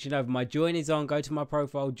 Switching over. My join is on. Go to my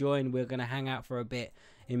profile, join. We're going to hang out for a bit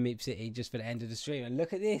in Meep City just for the end of the stream. And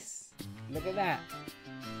look at this. Look at that.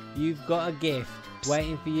 You've got a gift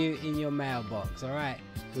waiting for you in your mailbox. All right,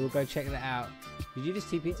 we'll go check that out. Did you just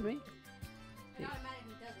TP to me? It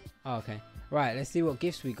automatically does it. Oh, okay. Right, let's see what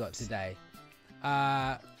gifts we got today.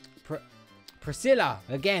 Priscilla.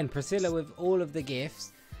 Again, Priscilla with all of the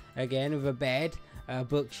gifts. Again, with a bed.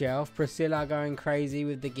 Bookshelf. Priscilla going crazy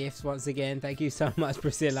with the gifts once again. Thank you so much,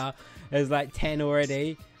 Priscilla. There's like 10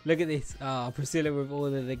 already. Look at this. Oh, Priscilla with all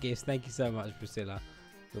of the gifts. Thank you so much, Priscilla,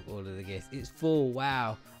 with all of the gifts. It's full.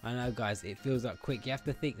 Wow. I know, guys. It feels like quick. You have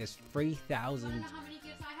to think there's 3,000. You wanna know how many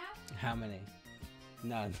gifts I have? How many?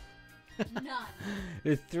 None. None.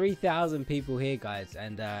 There's 3,000 people here, guys,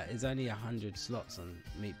 and there's only 100 slots on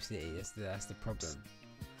Meep City. That's the problem.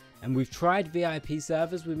 And we've tried VIP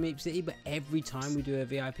servers with Meep City, but every time we do a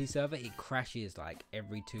VIP server, it crashes like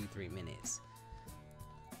every 2-3 minutes.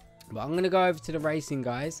 But I'm going to go over to the racing,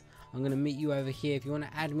 guys. I'm going to meet you over here. If you want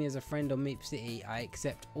to add me as a friend on Meep City, I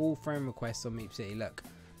accept all friend requests on Meep City. Look,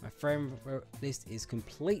 my friend list is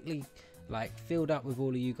completely like filled up with all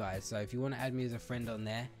of you guys. So if you want to add me as a friend on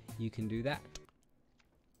there, you can do that.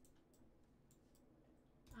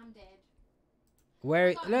 I'm dead. Where?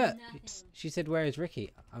 Look, nothing. she said, "Where is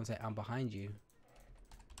Ricky?" I'm saying, "I'm behind you."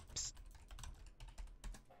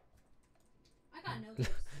 I got no gifts.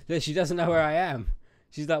 Look, she doesn't know where I am.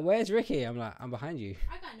 She's like, "Where's Ricky?" I'm like, "I'm behind you."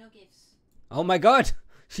 I got no gifts. Oh my God,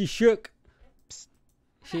 she shook.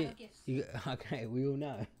 I got no gifts. Okay, we all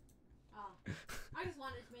know. Oh, I just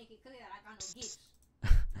wanted to make it clear that I got no gifts.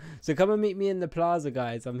 So come and meet me in the plaza,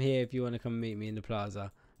 guys. I'm here if you want to come meet me in the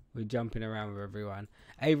plaza. We're jumping around with everyone.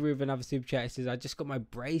 Avery with another super chat says, I just got my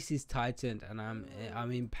braces tightened and I'm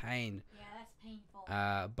in pain. Yeah, that's painful.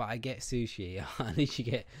 But I get sushi. At least you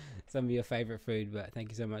get some of your favorite food. But thank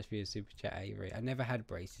you so much for your super chat, Avery. I never had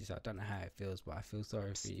braces, so I don't know how it feels, but I feel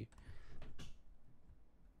sorry for you.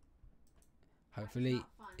 Hopefully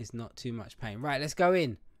it's not too much pain. Right, let's go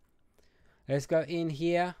in. Let's go in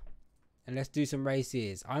here. and let's do some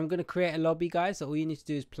races. I'm going to create a lobby, guys, so all you need to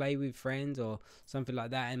do is play with friends or something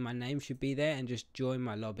like that, and my name should be there, and just join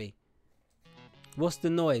my lobby. What's the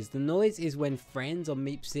noise? The noise is when friends on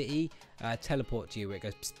Meep City teleport to you, where it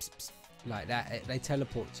goes pss, pss, pss, like that. They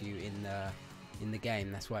teleport to you in the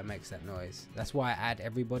game. That's why it makes that noise. That's why I add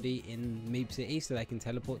everybody in Meep City, so they can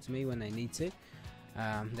teleport to me when they need to.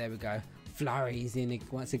 There we go. Flurry's in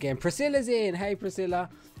once again. Priscilla's in. Hey, Priscilla.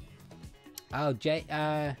 Oh,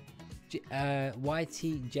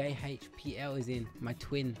 YTJHPL is in. My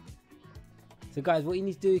twin. So, guys, what you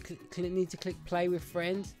need to do is click play with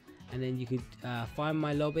friends, and then you could find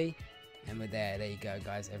my lobby, and we're there. There you go,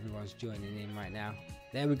 guys. Everyone's joining in right now.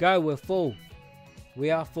 There we go. We're full. We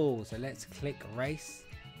are full. So let's click race,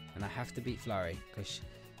 and I have to beat Flurry because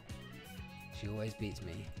she always beats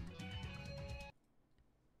me.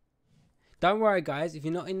 Don't worry, guys. If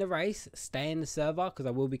you're not in the race, stay in the server because I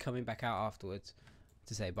will be coming back out afterwards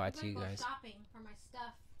to say bye to you guys. Shopping for my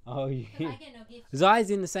stuff. Oh, yeah. I get no gifts. Zai's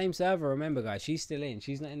in the same server. Remember, guys. She's still in.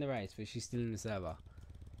 She's not in the race, but she's still in the server.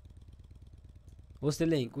 What's the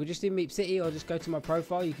link? We're just in Meep City, or just go to my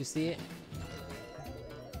profile. You can see it.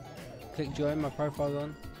 Click join. My profile's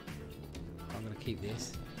on. I'm gonna keep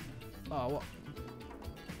this. Oh, what?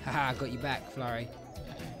 Haha, got you back, Flurry.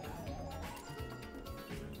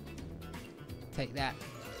 Take that.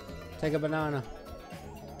 Take a banana.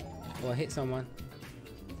 Or hit someone.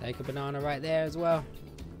 Take a banana right there as well.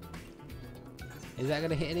 Is that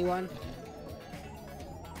gonna hit anyone?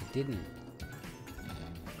 It didn't.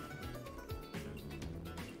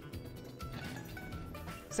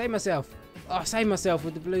 Save myself. Oh, save myself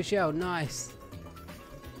with the blue shell. Nice.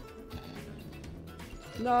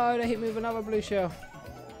 No, they hit me with another blue shell.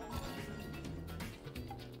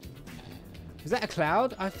 Was that a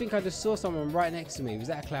cloud? I think I just saw someone right next to me. Was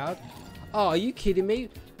that a cloud? Oh, are you kidding me?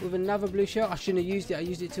 With another blue shell? I shouldn't have used it. I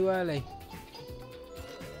used it too early.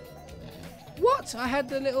 What? I had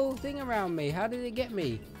the little thing around me. How did it get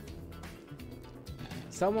me?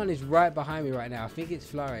 Someone is right behind me right now. I think it's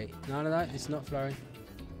Flurry. No, no, no. It's not Flurry.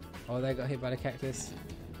 Oh, they got hit by the cactus.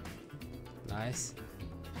 Nice.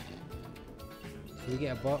 Can we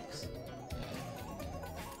get a box?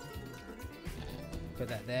 Put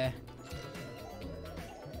that there.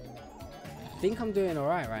 I think I'm doing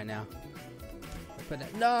alright right now. Put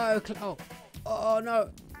that. No! Oh. Oh,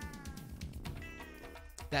 no!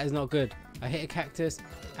 That is not good. I hit a cactus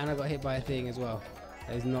and I got hit by a thing as well.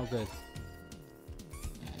 That is not good.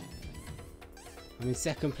 I'm in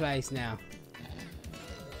second place now.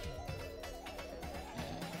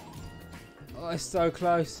 Oh, it's so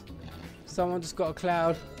close. Someone just got a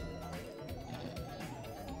cloud.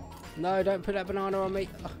 No, don't put that banana on me.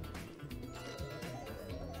 Oh.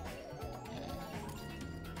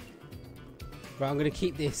 Right, I'm going to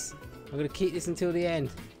keep this. I'm going to keep this until the end.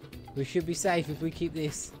 We should be safe if we keep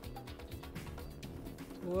this.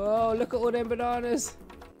 Whoa, look at all them bananas.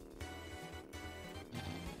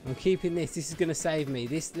 I'm keeping this. This is going to save me.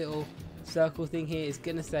 This little circle thing here is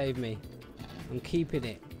going to save me. I'm keeping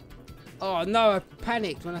it. Oh, no, I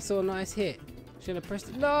panicked when I saw a nice hit. Shouldn't have pressed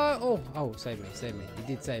it. No. Oh, save me, save me. He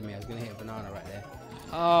did save me. I was going to hit a banana right there.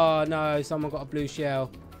 Oh, no, someone got a blue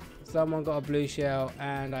shell. Someone got a blue shell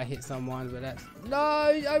and I hit someone, but that's...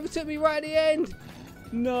 No, he overtook me right at the end.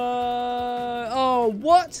 No. Oh,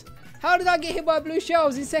 what? How did I get hit by a blue shell? I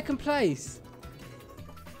was in second place.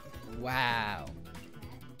 Wow.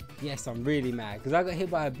 Yes, I'm really mad because I got hit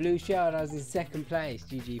by a blue shell and I was in second place.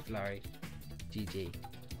 GG, Flurry. GG.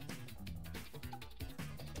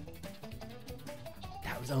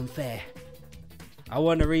 That was unfair. I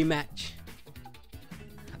want a rematch.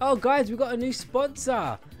 Oh, guys, we got a new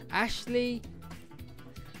sponsor. Ashley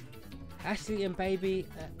and baby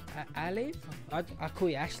Alive. I call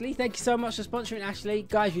you Ashley. Thank you so much for sponsoring, Ashley.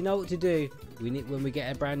 Guys, you know what to do. We need, when we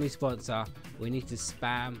get a brand new sponsor, we need to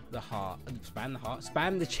spam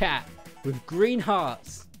the chat with green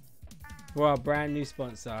hearts for our brand new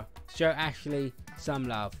sponsor. Show Ashley some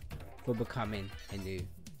love for becoming a new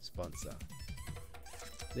sponsor.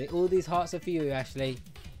 All these hearts are for you, Ashley.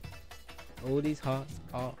 All these hearts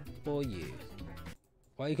are for you.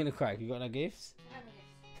 What are you gonna crack? You got no gifts?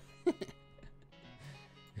 You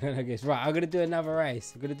got no gifts. Right, I'm gonna do another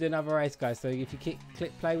race. Guys. So if you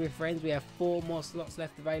click play with friends, we have 4 more slots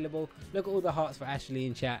left available. Look at all the hearts for Ashley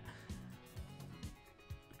in chat.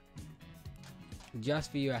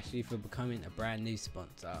 Just for you, Ashley, for becoming a brand new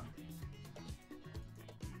sponsor.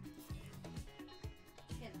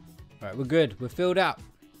 Right, we're good. We're filled up.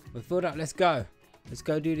 Let's go. Let's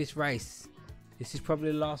go do this race. This is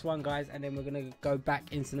probably the last one, guys, and then we're gonna go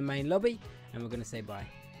back into the main lobby and we're gonna say bye.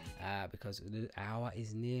 because the hour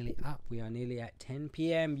is nearly up. We are nearly at 10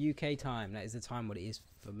 p.m. UK time. That is the time what it is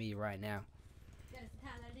for me right now. That is the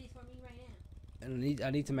time that it is for me right now. And I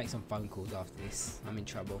need to make some phone calls after this. I'm in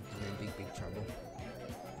trouble. I'm in big trouble.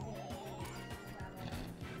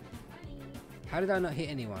 How did I not hit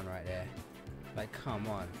anyone right there? Like, come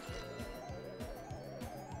on.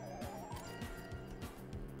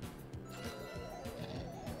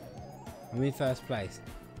 I'm in first place,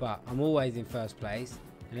 but I'm always in first place,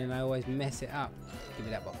 and then I always mess it up. Give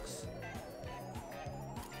me that box.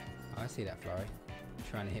 Oh, I see that, Flurry.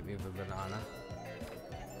 Trying to hit me with a banana.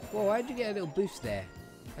 Whoa, why did you get a little boost there?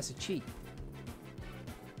 That's a cheat.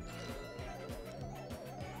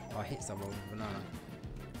 Oh, I hit someone with a banana.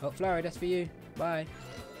 Oh, Flurry, that's for you. Bye.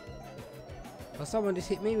 Oh, someone just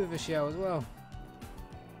hit me with a shell as well.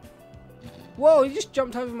 Whoa, he just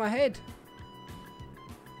jumped over my head.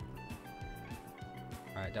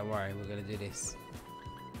 Alright, don't worry, we're gonna do this.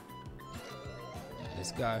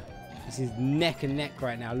 Let's go. This is neck and neck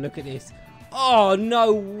right now. Look at this. Oh,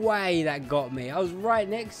 no way that got me. I was right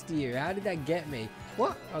next to you. How did that get me?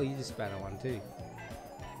 What? Oh, you just spanned on one too.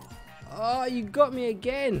 Oh, you got me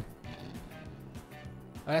again.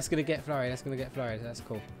 Oh, that's gonna get Flurry. That's gonna get Flurry. That's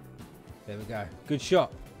cool. There we go. Good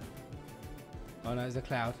shot. Oh no, it's a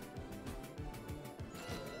cloud.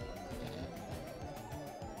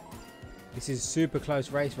 This is a super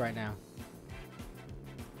close race right now.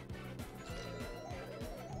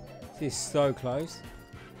 This is so close.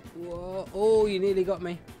 Whoa. Oh, you nearly got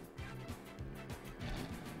me.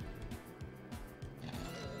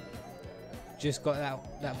 Just got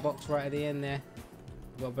that box right at the end there.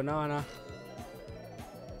 Got a banana.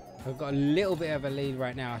 I've got a little bit of a lead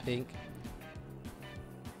right now, I think.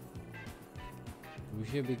 We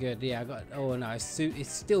should be good. Yeah, I got. Oh no, it's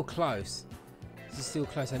still close. It's still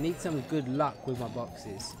close. I need some good luck with my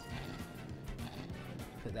boxes.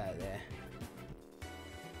 Put that there.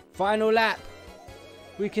 Final lap.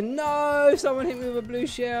 We can. No, someone hit me with a blue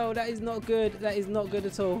shell. That is not good. That is not good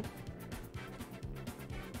at all.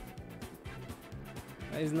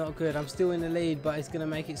 That is not good. I'm still in the lead, but it's gonna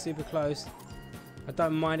make it super close. I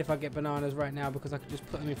don't mind if I get bananas right now because I can just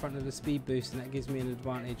put them in front of the speed boost and that gives me an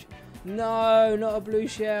advantage. No, not a blue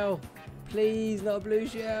shell. Please, not a blue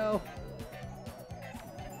shell.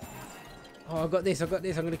 Oh, I got this. I got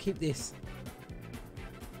this. I'm going to keep this.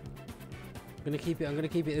 I'm going to keep it. I'm going to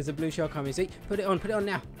keep it. There's a blue shell coming. See? Put it on. Put it on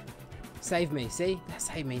now. Save me. See? That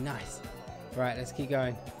saved me. Nice. Right, let's keep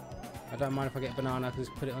going. I don't mind if I get a banana.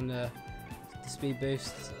 Just put it on the speed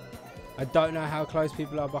boost. I don't know how close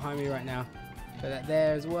people are behind me right now. Put that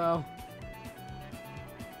there as well.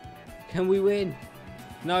 Can we win?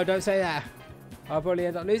 No, don't say that. I'll probably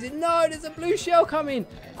end up losing. No, there's a blue shell coming.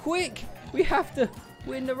 Quick. We have to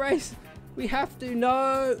win the race. We have to.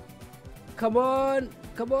 No. Come on.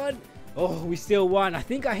 Come on. Oh, we still won. I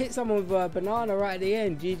think I hit someone with a banana right at the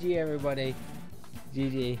end. GG, everybody.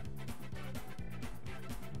 GG.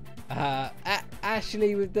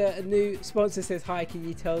 Ashley with the new sponsor says, hi, can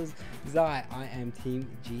you tell Zai I am Team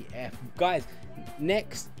GF? Guys,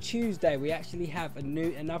 next Tuesday we actually have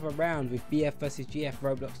another round with BF versus GF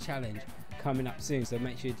Roblox challenge coming up soon, so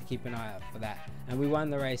make sure to keep an eye out for that. And we won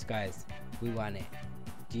the race, guys. We won it.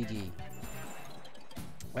 GG.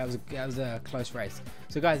 That was a close race.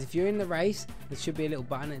 So guys, if you're in the race, there should be a little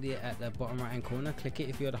button at the bottom right hand corner. Click it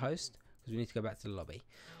if you're the host, because we need to go back to the lobby.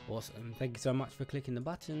 Awesome. Thank you so much for clicking the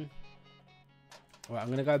button. Alright, I'm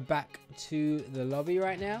going to go back to the lobby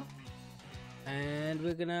right now. And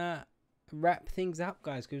we're going to wrap things up,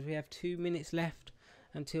 guys, because we have 2 minutes left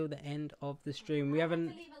until the end of the stream. We haven't...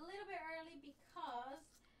 I have to leave a little bit early because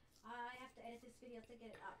I have to edit this video to get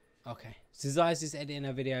it up. Okay. So Zai's just editing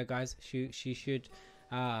a video, guys. She should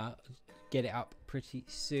get it up pretty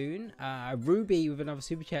soon. Ruby with another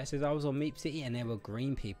super chat says, I was on Meep City and there were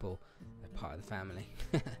green people. Part of the family.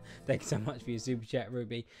 Thank you so much for your super chat,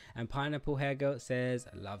 Ruby. And Pineapple Hair Girl says,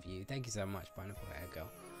 love you. Thank you so much, Pineapple Hair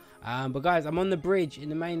Girl. But guys, I'm on the bridge in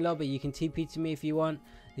the main lobby. You can TP to me if you want.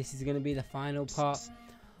 This is going to be the final part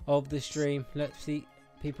of the stream. Let's see,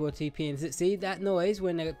 people are TPing. See that noise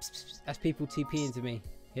when that's people TPing to me?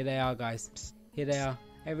 Here they are, guys. Here they are.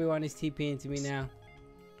 Everyone is TPing to me now.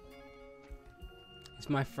 It's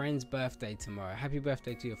my friend's birthday tomorrow. Happy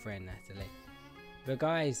birthday to your friend, Natalie. But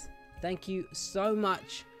guys, thank you so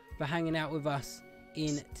much for hanging out with us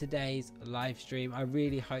in today's live stream. I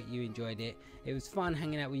really hope you enjoyed it. It was fun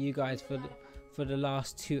hanging out with you guys for the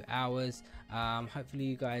last 2 hours. Hopefully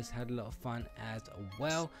you guys had a lot of fun as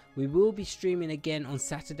well. We will be streaming again on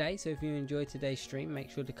Saturday, so if you enjoyed today's stream, make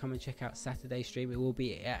sure to come and check out Saturday's stream. It will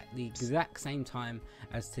be at the exact same time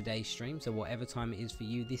as today's stream, so whatever time it is for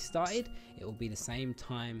you this started, it will be the same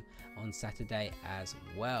time on Saturday as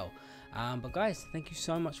well. But guys, thank you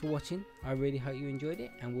so much for watching. I really hope you enjoyed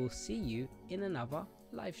it, and we'll see you in another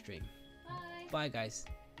live stream. Bye. Bye guys.